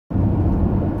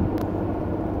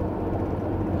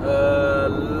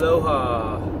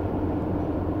Aloha.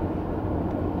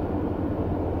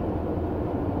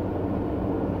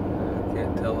 I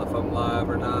can't tell if I'm live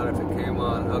or not, if it came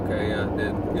on. Okay, yeah, it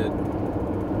did. Good.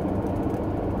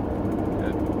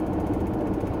 Good.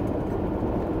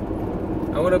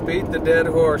 I want to beat the dead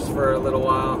horse for a little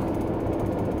while.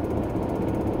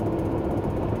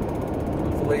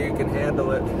 Hopefully you can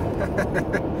handle it.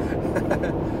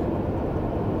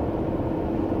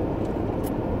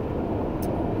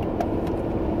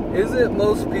 Isn't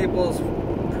most people's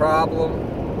problem,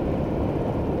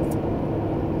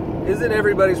 isn't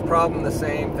everybody's problem the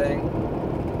same thing?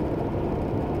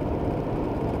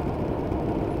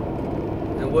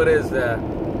 And what is that?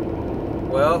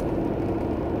 Well,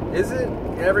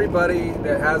 isn't everybody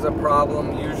that has a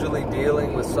problem usually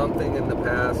dealing with something in the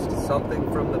past, something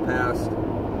from the past?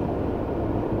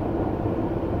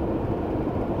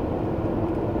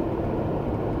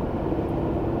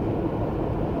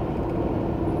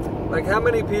 Like, how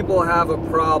many people have a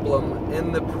problem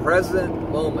in the present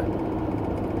moment?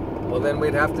 Well, then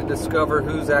we'd have to discover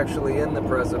who's actually in the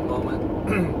present moment.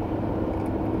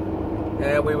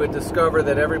 And we would discover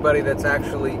that everybody that's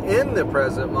actually in the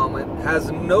present moment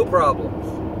has no problems.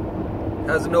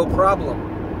 Has no problem.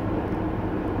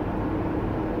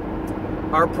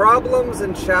 Are problems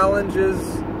and challenges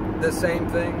the same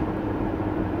thing?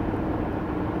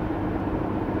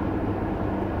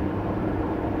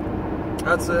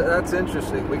 That's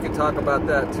interesting. We could talk about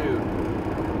that too.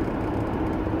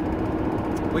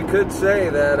 We could say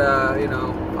that you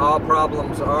know, all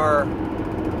problems are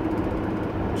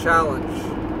challenges.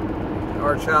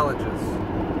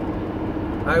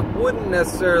 I wouldn't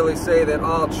necessarily say that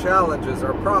all challenges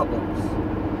are problems.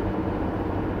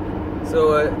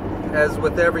 So as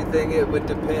with everything, it would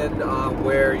depend on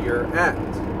where you're at.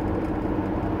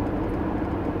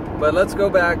 But let's go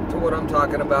back to what I'm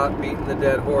talking about, beating the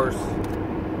dead horse.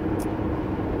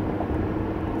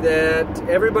 That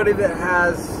everybody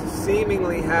that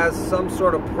seemingly has some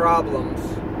sort of problems,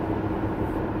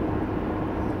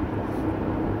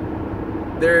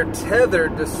 they're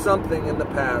tethered to something in the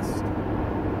past.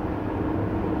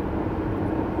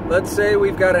 Let's say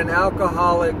we've got an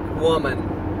alcoholic woman.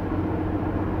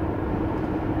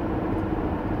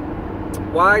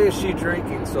 Why is she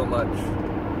drinking so much?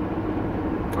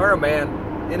 Or a man,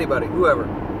 anybody, whoever.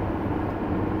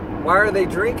 Why are they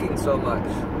drinking so much?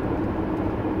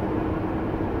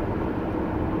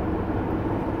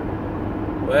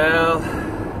 Well,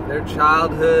 their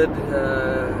childhood,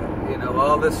 you know,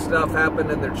 all this stuff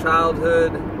happened in their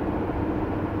childhood.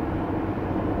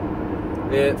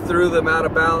 It threw them out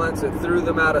of balance. It threw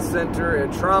them out of center.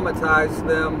 It traumatized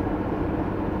them.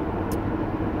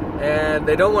 And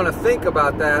they don't want to think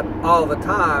about that all the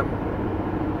time.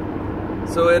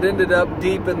 So it ended up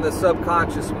deep in the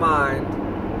subconscious mind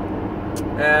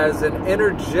as an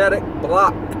energetic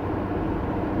block.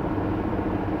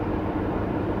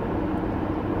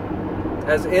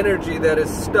 As energy that is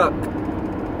stuck.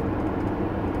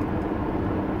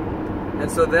 And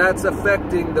so that's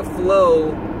affecting the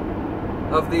flow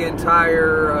of the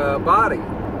entire body.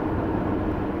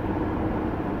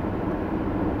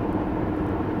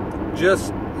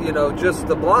 Just, you know, just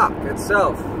the block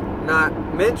itself. Not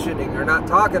mentioning or not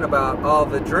talking about all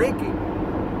the drinking.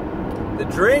 The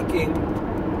drinking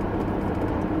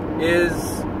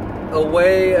is a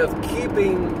way of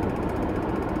keeping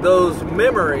those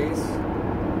memories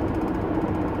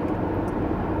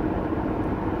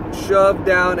shoved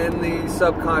down in the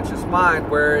subconscious mind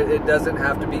where it doesn't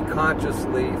have to be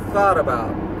consciously thought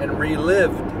about and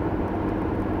relived.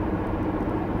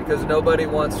 Because nobody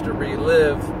wants to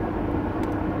relive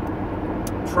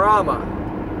trauma.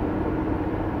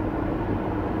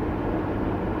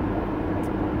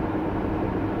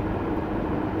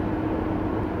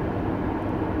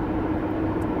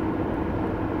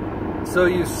 So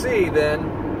you see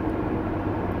then,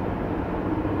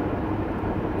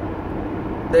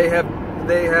 they have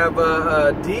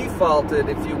defaulted,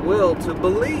 if you will, to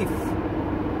belief.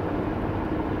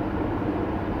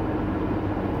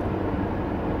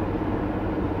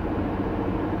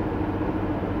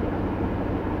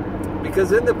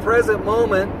 Because in the present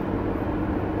moment,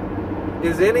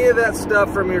 is any of that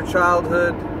stuff from your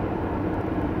childhood,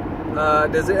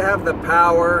 does it have the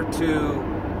power to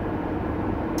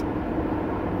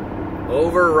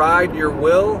override your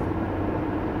will?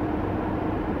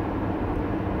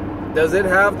 Does it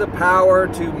have the power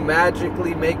to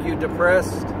magically make you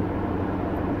depressed?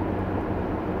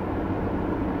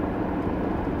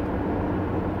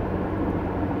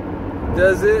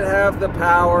 Does it have the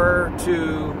power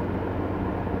to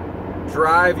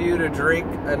drive you to drink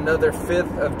another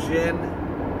fifth of gin?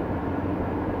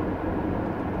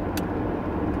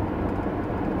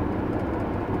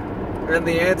 And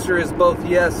the answer is both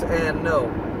yes and no.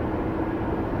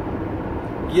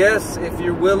 Yes, if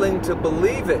you're willing to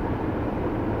believe it.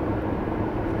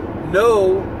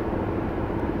 No,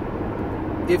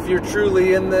 if you're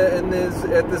truly at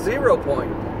the 0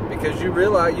 point, because you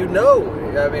realize, I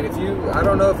mean, I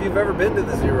don't know if you've ever been to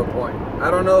the 0 point.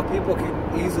 I don't know if people can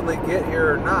easily get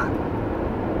here or not.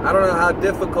 I don't know how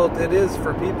difficult it is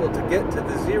for people to get to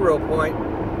the 0 point,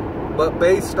 but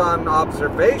based on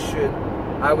observation,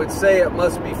 I would say it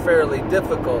must be fairly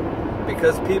difficult,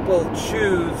 because people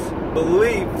choose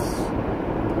beliefs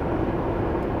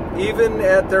even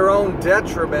at their own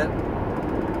detriment.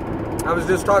 I was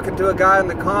just talking to a guy in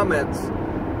the comments,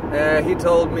 and he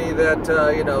told me that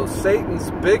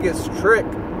Satan's biggest trick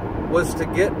was to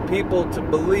get people to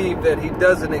believe that he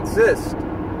doesn't exist.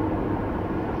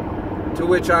 To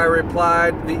which I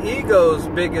replied, the ego's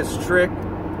biggest trick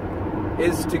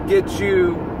is to get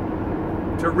you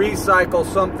to recycle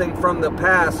something from the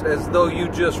past as though you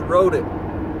just wrote it.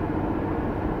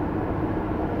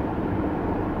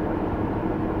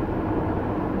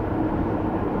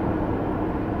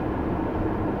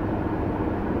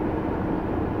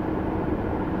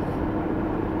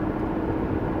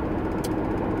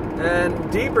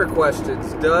 And deeper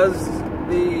questions, does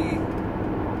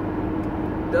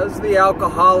the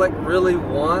alcoholic really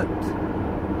want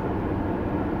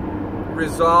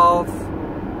resolve?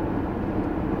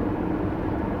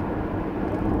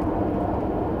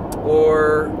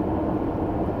 Or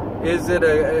is it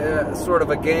a sort of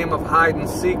a game of hide and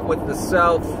seek with the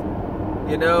self?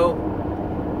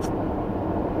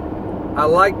 I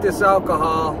like this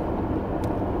alcohol.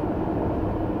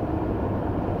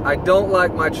 I don't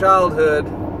like my childhood,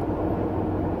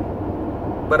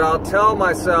 but I'll tell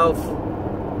myself,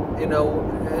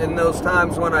 in those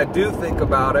times when I do think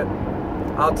about it,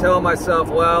 I'll tell myself,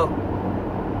 well,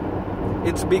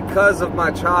 it's because of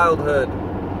my childhood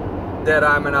that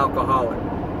I'm an alcoholic.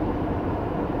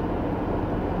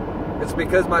 It's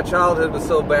because my childhood was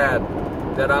so bad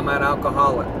that I'm an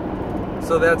alcoholic.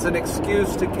 So that's an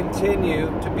excuse to continue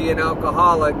to be an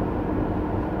alcoholic.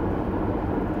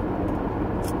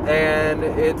 And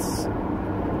it's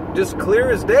just clear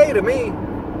as day to me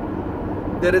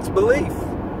that it's belief.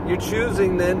 You're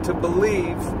choosing then to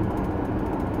believe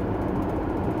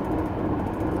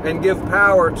and give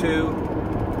power to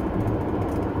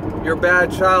your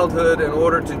bad childhood in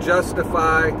order to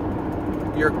justify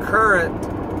your current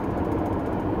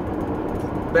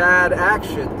bad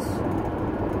actions,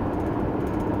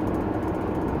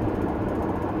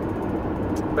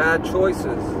 bad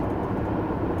choices.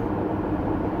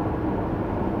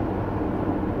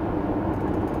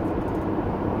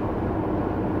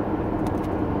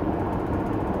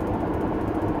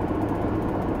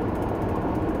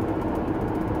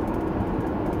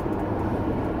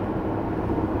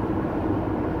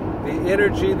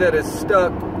 Energy that is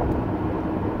stuck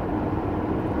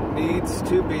needs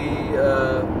to be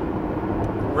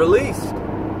released.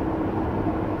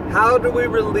 How do we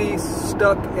release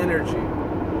stuck energy?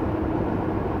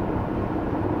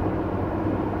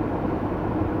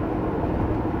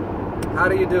 How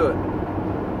do you do it?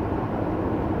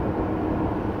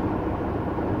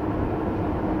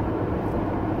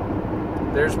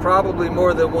 There's probably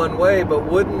more than one way, but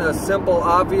wouldn't a simple,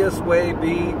 obvious way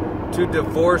be to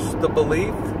divorce the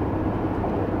belief?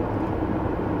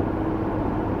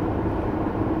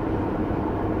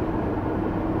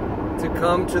 To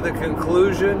come to the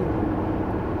conclusion,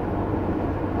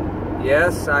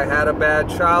 yes, I had a bad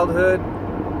childhood,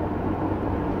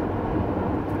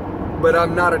 but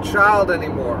I'm not a child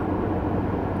anymore.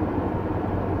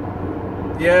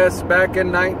 Yes, back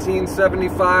in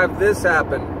 1975 this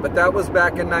happened, but that was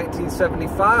back in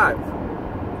 1975.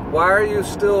 Why are you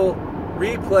still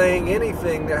replaying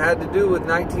anything that had to do with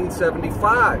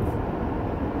 1975?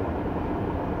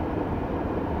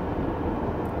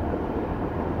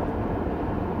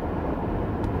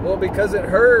 Well, because it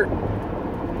hurt.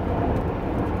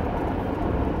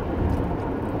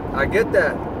 I get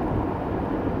that.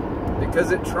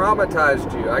 Because it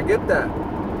traumatized you. I get that.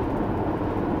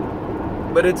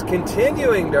 But it's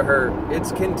continuing to hurt.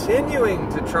 It's continuing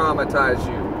to traumatize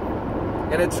you.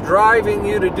 And it's driving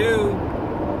you to do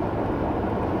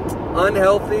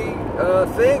unhealthy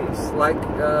things, like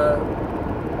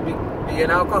be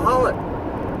an alcoholic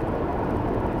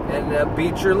and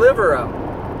beat your liver up.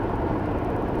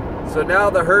 So now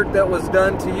the hurt that was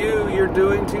done to you, you're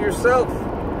doing to yourself.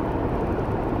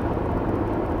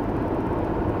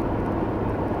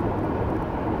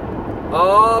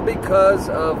 All because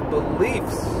of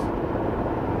beliefs.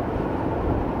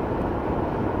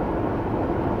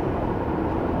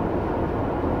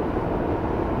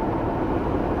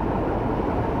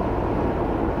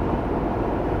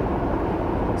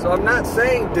 So I'm not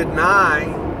saying deny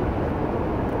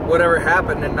whatever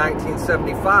happened in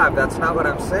 1975. That's not what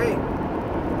I'm saying.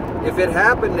 If it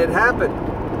happened, it happened.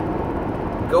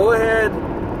 Go ahead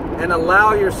and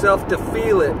allow yourself to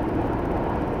feel it.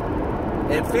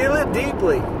 And feel it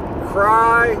deeply.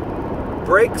 Cry,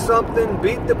 break something,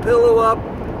 beat the pillow up.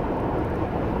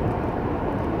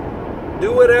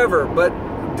 Do whatever, but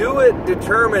do it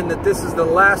determined that this is the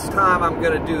last time I'm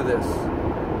going to do this.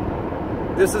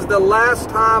 This is the last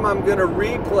time I'm going to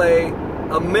replay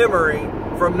a memory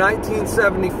from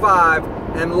 1975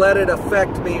 and let it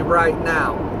affect me right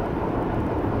now.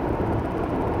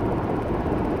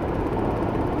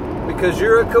 Because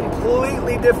you're a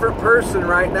completely different person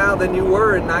right now than you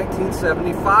were in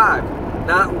 1975.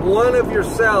 Not one of your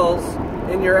cells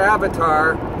in your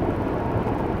avatar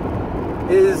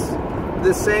is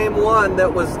the same one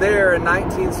that was there in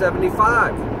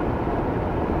 1975.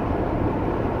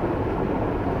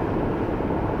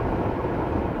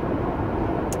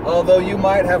 Although you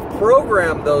might have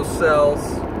programmed those cells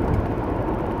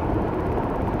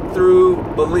through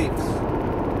beliefs.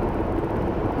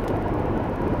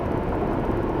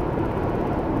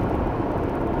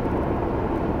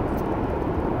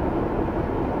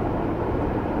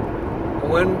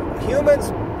 When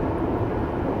humans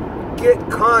get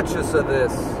conscious of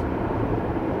this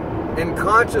and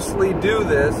consciously do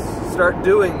this, start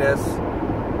doing this,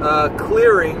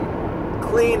 clearing,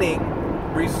 cleaning,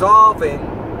 resolving,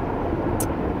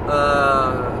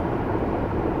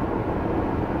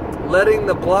 letting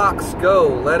the blocks go,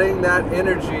 letting that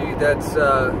energy that's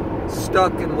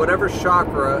stuck in whatever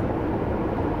chakra,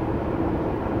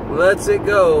 lets it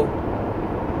go,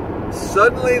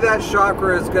 suddenly that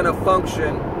chakra is going to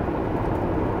function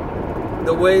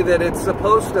the way that it's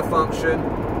supposed to function,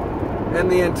 and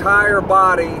the entire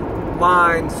body,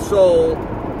 mind, soul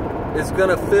is going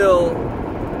to feel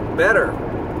better.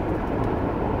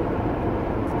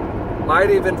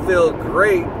 Might even feel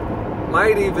great,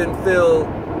 might even feel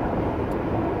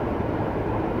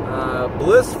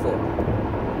blissful.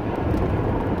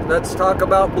 Let's talk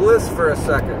about bliss for a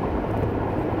second.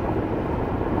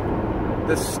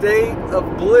 The state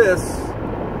of bliss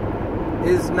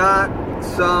is not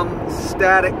some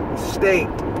static state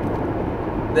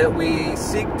that we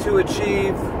seek to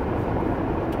achieve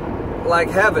like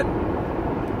heaven.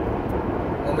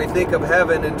 When we think of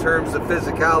heaven in terms of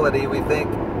physicality, we think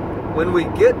when we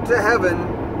get to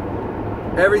heaven,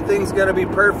 everything's going to be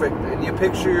perfect. And you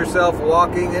picture yourself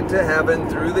walking into heaven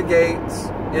through the gates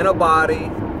in a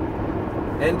body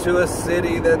into a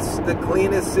city that's the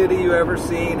cleanest city you ever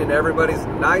seen and everybody's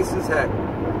nice as heck.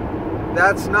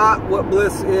 That's not what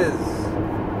bliss is.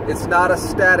 It's not a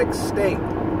static state.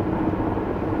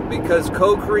 Because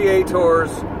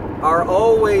co-creators are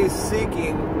always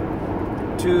seeking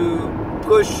to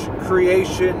push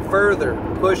creation further,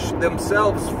 push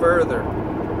themselves further,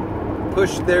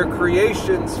 push their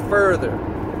creations further,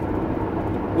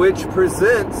 which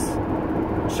presents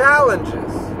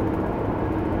challenges.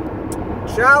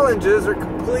 Challenges are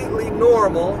completely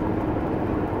normal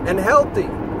and healthy.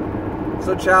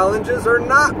 So challenges are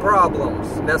not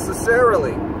problems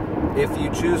necessarily. If you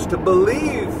choose to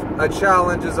believe a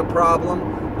challenge is a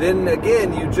problem, then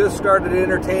again, you just started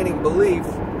entertaining belief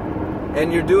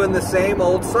and you're doing the same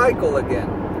old cycle again.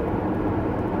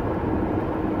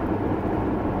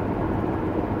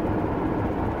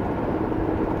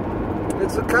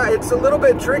 It's a little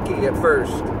bit tricky at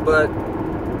first, but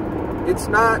it's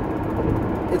not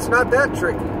that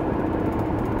tricky.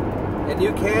 And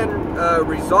you can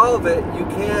resolve it, you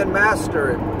can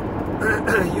master it,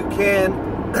 you can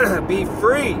be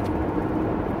free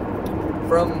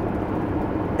from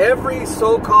every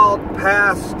so-called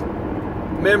past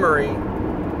memory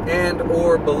and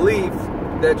or belief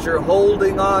that you're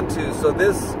holding on to. So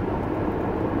this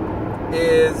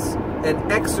is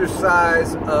an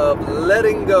exercise of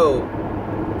letting go.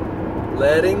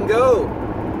 Letting go.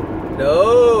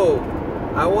 No,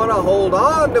 I want to hold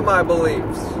on to my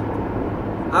beliefs.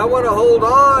 I want to hold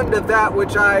on to that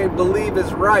which I believe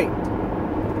is right.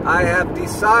 I have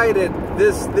decided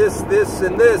this,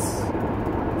 and this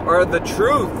are the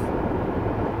truth.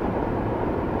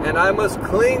 And I must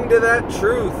cling to that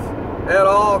truth at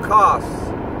all costs.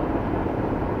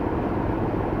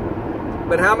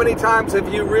 But how many times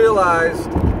have you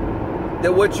realized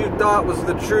that what you thought was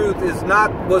the truth was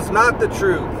not the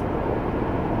truth?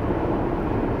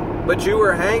 But you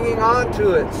were hanging on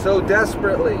to it so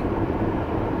desperately.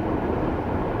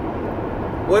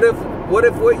 What if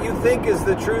what you think is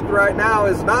the truth right now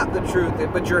is not the truth,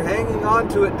 but you're hanging on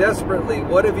to it desperately?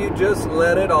 What if you just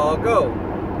let it all go?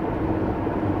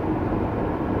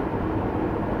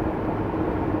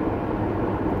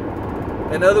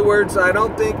 In other words, I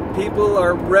don't think people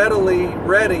are readily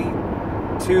ready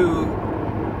to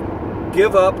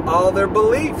give up all their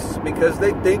beliefs because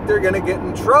they think they're going to get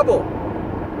in trouble.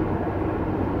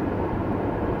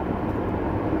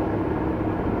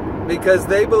 Because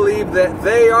they believe that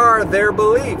they are their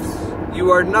beliefs.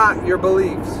 You are not your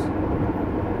beliefs.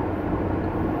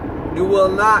 You will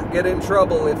not get in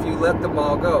trouble if you let them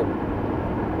all go.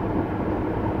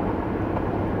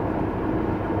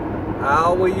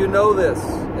 How will you know this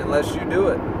unless you do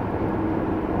it?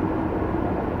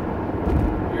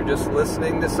 You're just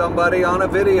listening to somebody on a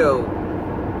video.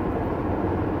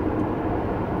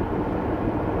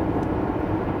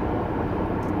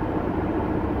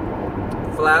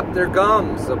 Flap their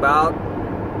gums about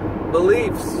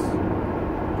beliefs,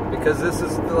 because this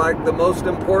is like the most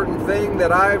important thing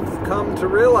that I've come to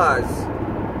realize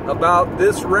about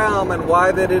this realm and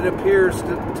why that it appears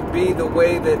to be the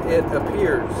way that it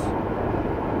appears.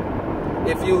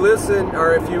 If you listen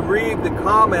or if you read the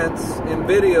comments in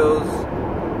videos,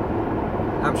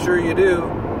 I'm sure you do,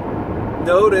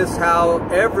 notice how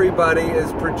everybody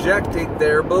is projecting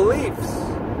their beliefs.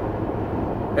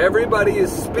 Everybody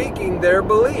is speaking their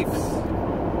beliefs.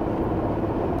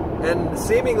 And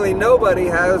seemingly nobody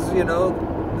has,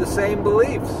 the same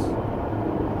beliefs.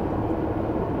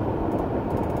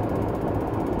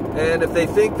 And if they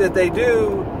think that they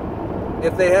do,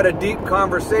 if they had a deep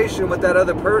conversation with that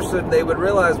other person, they would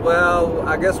realize, well,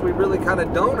 I guess we really kind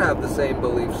of don't have the same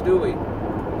beliefs, do we?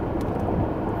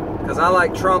 Because I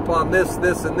like Trump on this,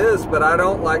 this, and this, but I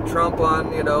don't like Trump on,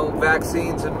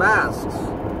 vaccines and masks.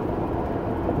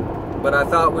 But I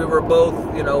thought we were both,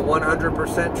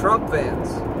 100% Trump fans.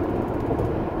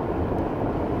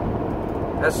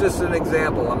 That's just an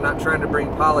example. I'm not trying to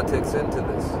bring politics into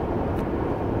this.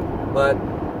 But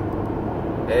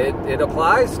it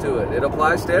applies to it. It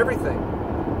applies to everything.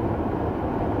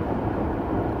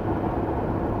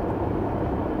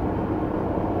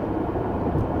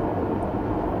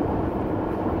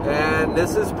 And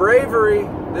this is bravery.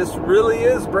 This really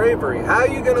is bravery. How are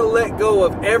you going to let go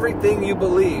of everything you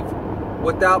believe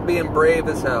without being brave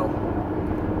as hell?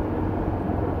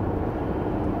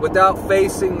 Without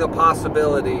facing the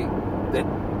possibility that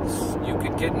you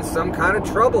could get in some kind of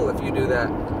trouble if you do that.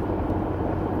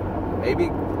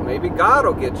 Maybe God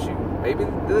will get you. Maybe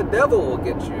the devil will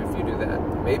get you if you do that.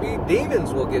 Maybe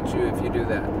demons will get you if you do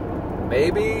that.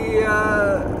 Maybe,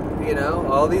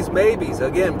 all these maybes.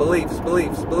 Again, beliefs.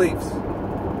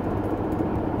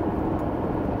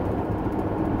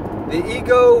 The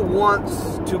ego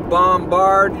wants to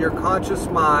bombard your conscious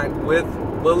mind with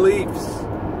beliefs,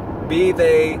 be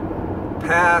they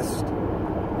past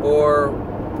or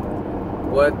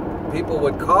what people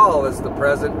would call as the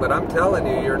present, but I'm telling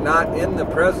you, you're not in the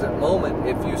present moment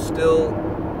if you still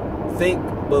think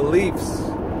beliefs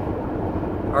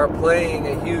are playing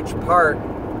a huge part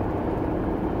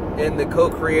in the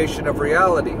co-creation of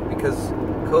reality, because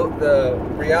the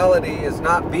reality is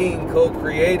not being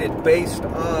co-created based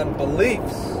on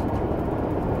beliefs.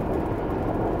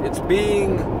 It's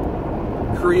being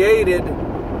created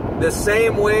the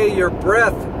same way your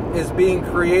breath is being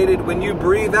created when you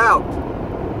breathe out.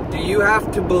 Do you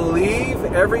have to believe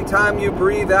every time you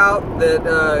breathe out that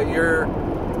you're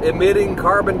emitting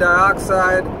carbon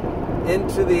dioxide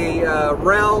into the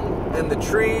realm, and the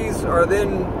trees are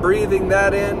then breathing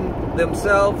that in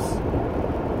themselves?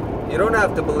 You don't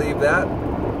have to believe that.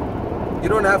 You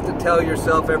don't have to tell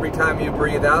yourself every time you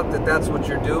breathe out that that's what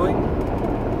you're doing.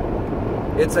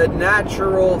 It's a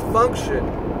natural function.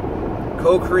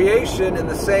 Co-creation in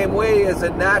the same way is a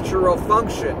natural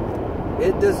function.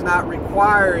 It does not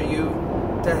require you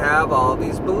to have all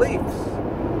these beliefs.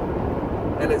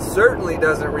 And it certainly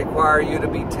doesn't require you to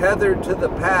be tethered to the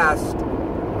past,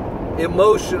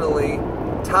 emotionally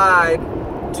tied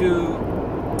to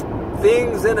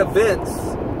things and events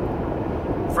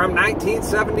from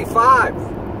 1975.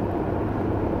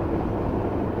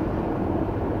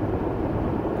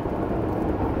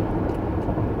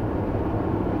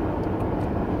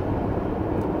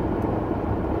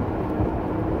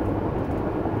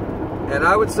 And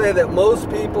I would say that most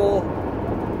people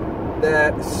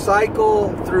that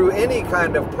cycle through any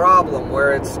kind of problem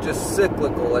where it's just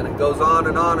cyclical and it goes on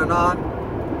and on and on,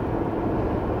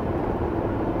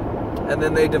 and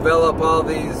then they develop all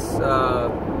these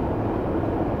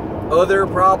other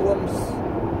problems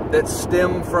that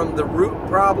stem from the root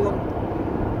problem.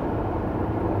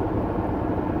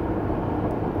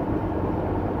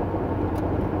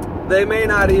 They may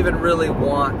not even really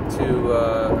want to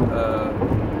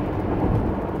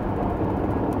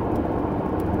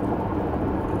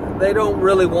they don't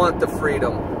really want the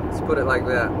freedom. Let's put it like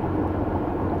that.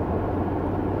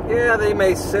 Yeah, they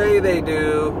may say they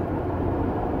do,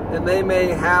 and they may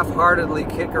half-heartedly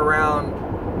kick around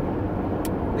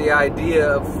the idea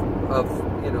of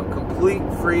complete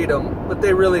freedom, but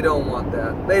they really don't want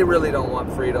that. They really don't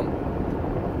want freedom.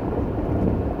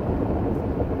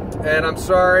 And I'm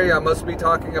sorry, I must be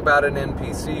talking about an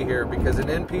NPC here, because an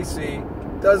NPC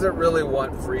doesn't really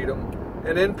want freedom.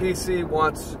 An NPC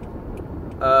wants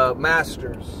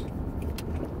masters.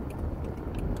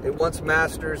 It wants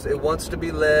masters. It wants to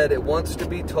be led. It wants to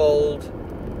be told.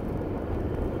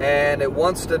 And it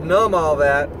wants to numb all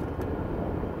that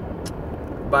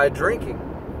by drinking,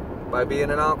 by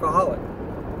being an alcoholic.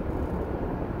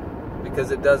 Because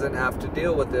it doesn't have to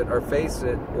deal with it or face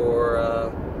it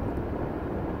or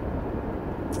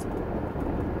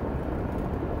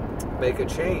make a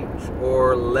change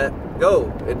or let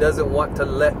go. It doesn't want to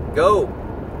let go.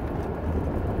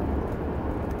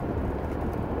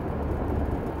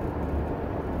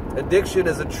 Addiction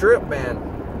is a trip, man.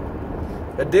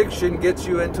 Addiction gets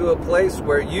you into a place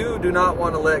where you do not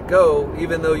want to let go,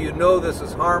 even though you know this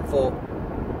is harmful.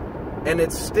 And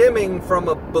it's stemming from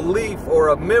a belief or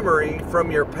a memory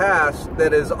from your past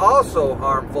that is also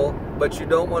harmful, but you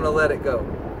don't want to let it go.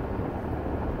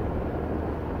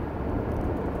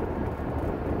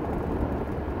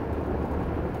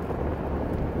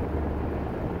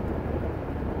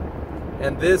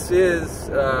 And this is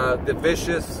the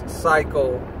vicious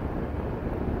cycle.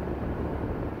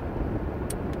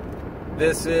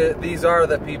 These are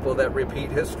the people that repeat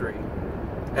history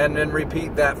and then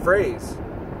repeat that phrase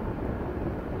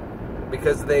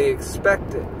because they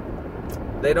expect it.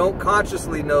 They don't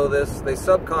consciously know this, they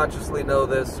subconsciously know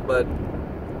this, but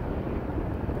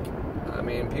I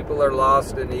mean, people are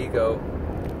lost in ego.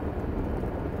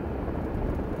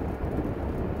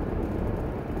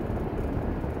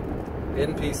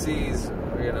 NPCs,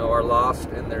 are lost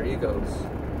in their egos.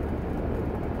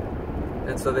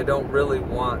 And so they don't really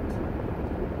want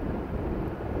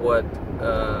what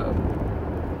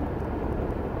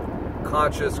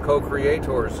conscious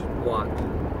co-creators want.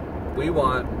 We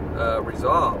want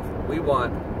resolve. We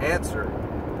want answer.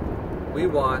 We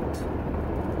want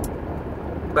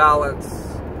balance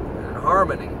and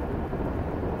harmony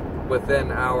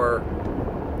within our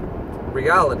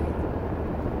reality.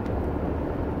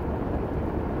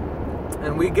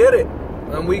 And we get it.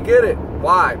 And we get it.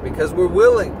 Why? Because we're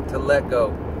willing to let go.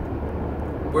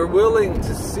 We're willing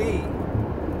to see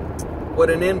what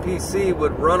an NPC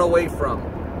would run away from.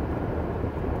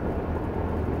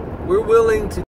 We're willing to